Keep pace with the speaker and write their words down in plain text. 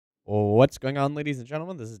What's going on, ladies and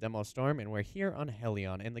gentlemen? This is DemoStorm, and we're here on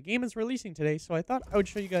Hellion. And the game is releasing today, so I thought I would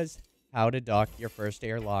show you guys how to dock your first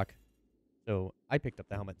airlock. So I picked up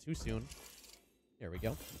the helmet too soon. There we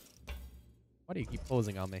go. Why do you keep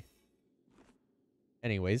closing on me?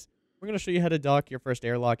 Anyways, we're going to show you how to dock your first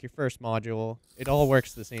airlock, your first module. It all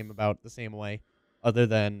works about the same way, other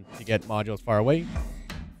than to get modules far away.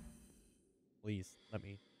 Please, let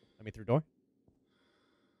me through door.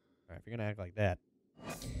 Alright, if you're going to act like that.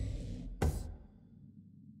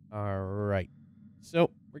 Alright, so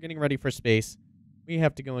we're getting ready for space. We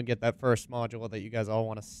have to go and get that first module that you guys all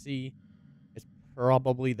want to see. It's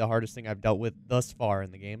probably the hardest thing I've dealt with thus far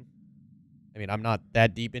in the game. I mean, I'm not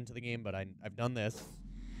that deep into the game, but I've done this.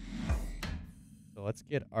 So let's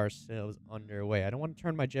get ourselves underway. I don't want to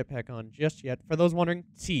turn my jetpack on just yet. For those wondering,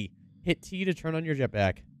 T. Hit T to turn on your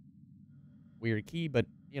jetpack. Weird key, but,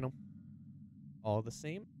 you know, all the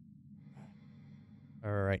same.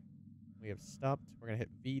 Alright. We have stopped. We're going to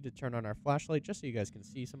hit V to turn on our flashlight just so you guys can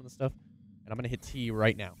see some of the stuff. And I'm going to hit T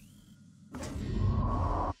right now.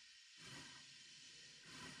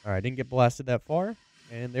 Alright, I didn't get blasted that far.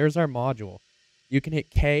 And there's our module. You can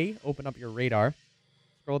hit K, open up your radar.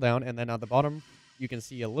 Scroll down, and then on the bottom, you can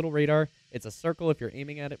see a little radar. It's a circle if you're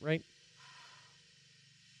aiming at it right.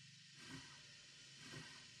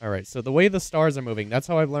 Alright, so the way the stars are moving, that's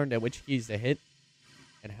how I've learned at which keys to hit.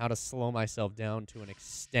 And how to slow myself down to an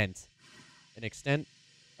extent.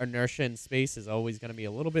 Inertia in space is always going to be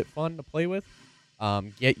a little bit fun to play with.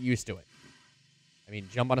 Get used to it. I mean,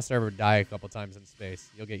 jump on a server, die a couple times in space.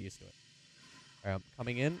 You'll get used to it. All right, I'm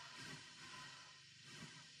coming in.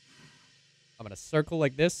 I'm going to circle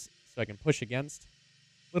like this so I can push against.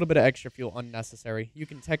 A little bit of extra fuel, unnecessary. You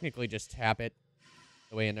can technically just tap it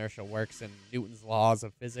the way inertia works and Newton's laws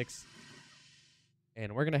of physics.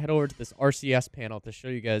 And we're going to head over to this RCS panel to show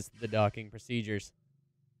you guys the docking procedures.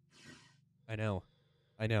 I know,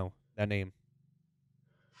 that name.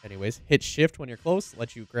 Anyways, hit shift when you're close,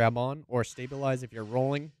 let you grab on, or stabilize if you're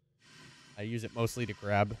rolling. I use it mostly to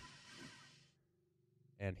grab.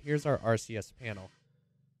 And here's our RCS panel.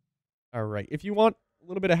 Alright, if you want a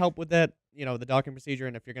little bit of help with that, you know, the docking procedure,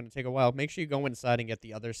 and if you're going to take a while, make sure you go inside and get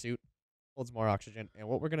the other suit. Holds more oxygen. And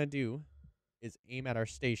what we're going to do is aim at our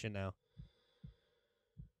station now.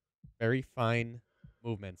 Very fine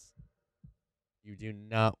movements. You do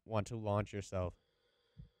not want to launch yourself.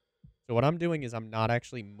 So what I'm doing is I'm not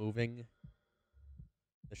actually moving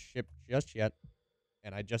the ship just yet.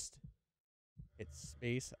 And I just hit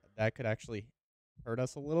space. That could actually hurt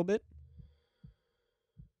us a little bit.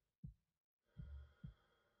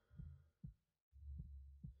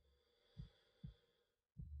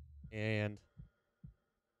 And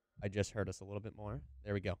I just hurt us a little bit more.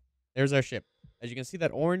 There we go. There's our ship. As you can see,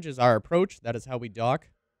 that orange is our approach. That is how we dock.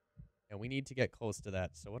 And we need to get close to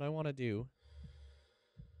that. So what I want to do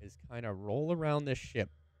is kind of roll around this ship.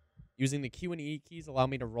 Using the Q and E keys allow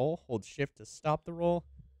me to roll. Hold shift to stop the roll.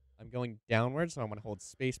 I'm going downward, so I'm going to hold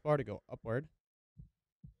spacebar to go upward.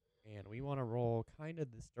 And we want to roll kind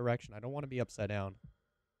of this direction. I don't want to be upside down.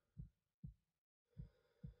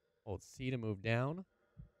 Hold C to move down.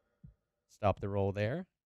 Stop the roll there.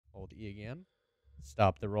 Hold E again.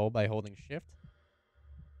 Stop the roll by holding shift.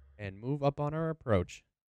 And move up on our approach.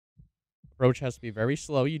 Approach has to be very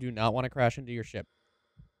slow. You do not want to crash into your ship.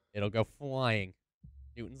 It'll go flying.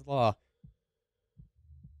 Newton's law.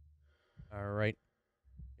 Alright.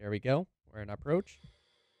 There we go. We're in approach.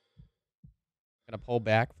 Gonna pull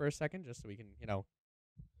back for a second just so we can, you know,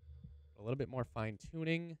 a little bit more fine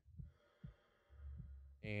tuning.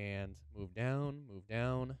 And move down, move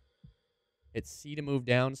down. Hit C to move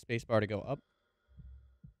down, spacebar to go up.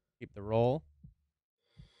 Keep the roll.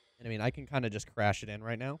 And I mean, I can kind of just crash it in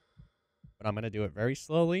right now. But I'm going to do it very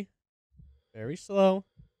slowly. Very slow.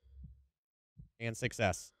 And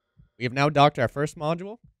success. We have now docked our first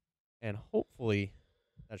module. And hopefully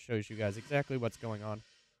that shows you guys exactly what's going on.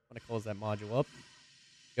 I'm going to close that module up.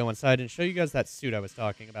 Go inside and show you guys that suit I was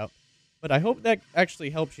talking about. But I hope that actually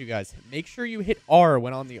helps you guys. Make sure you hit R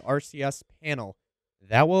when on the RCS panel.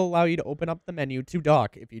 That will allow you to open up the menu to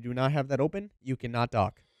dock. If you do not have that open, you cannot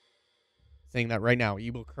dock. Saying that right now.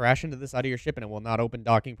 You will crash into the side of your ship and it will not open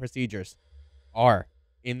docking procedures. R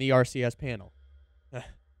in the RCS panel.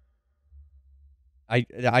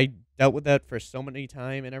 I dealt with that for so many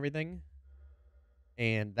times and everything.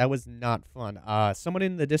 And that was not fun. Someone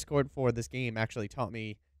in the Discord for this game actually taught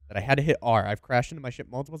me that I had to hit R. I've crashed into my ship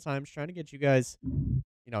multiple times trying to get you guys,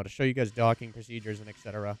 you know, to show you guys docking procedures and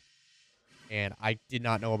etc. And I did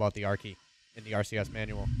not know about the R key in the RCS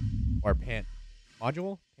manual or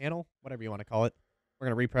module, panel, whatever you want to call it. We're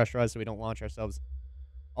going to repressurize so we don't launch ourselves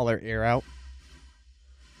all our air out.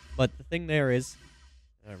 But the thing there is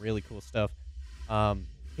really cool stuff.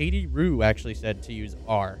 Katie Rue actually said to use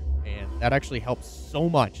R, and that actually helps so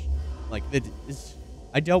much. Like,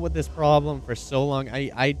 I dealt with this problem for so long.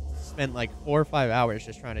 I spent like 4 or 5 hours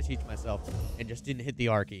just trying to teach myself and just didn't hit the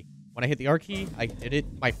R key. When I hit the R key, I did it.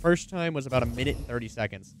 My first time was about 1 minute and 30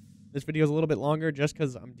 seconds. This video is a little bit longer just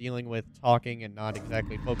because I'm dealing with talking and not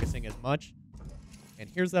exactly focusing as much. And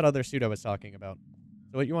here's that other suit I was talking about.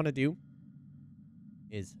 So what you want to do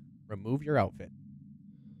is remove your outfit.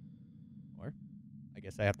 Or, I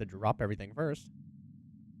guess I have to drop everything first.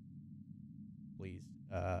 Please.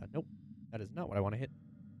 Nope. That is not what I want to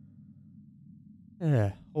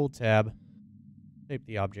hit. Hold tab. Tape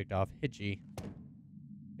the object off. Hit G.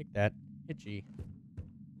 Take that. Hit G.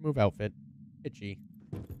 Remove outfit. Hit G.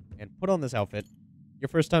 And put on this outfit. Your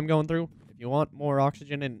first time going through, if you want more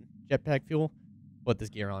oxygen and jetpack fuel, put this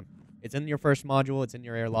gear on. It's in your first module. It's in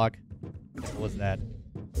your airlock. Simple as that.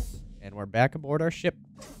 And we're back aboard our ship.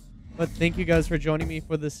 But thank you guys for joining me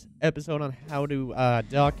for this episode on how to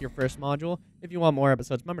dock your first module. If you want more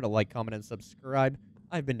episodes, remember to like, comment, and subscribe.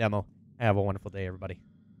 I've been Demo. Have a wonderful day, everybody.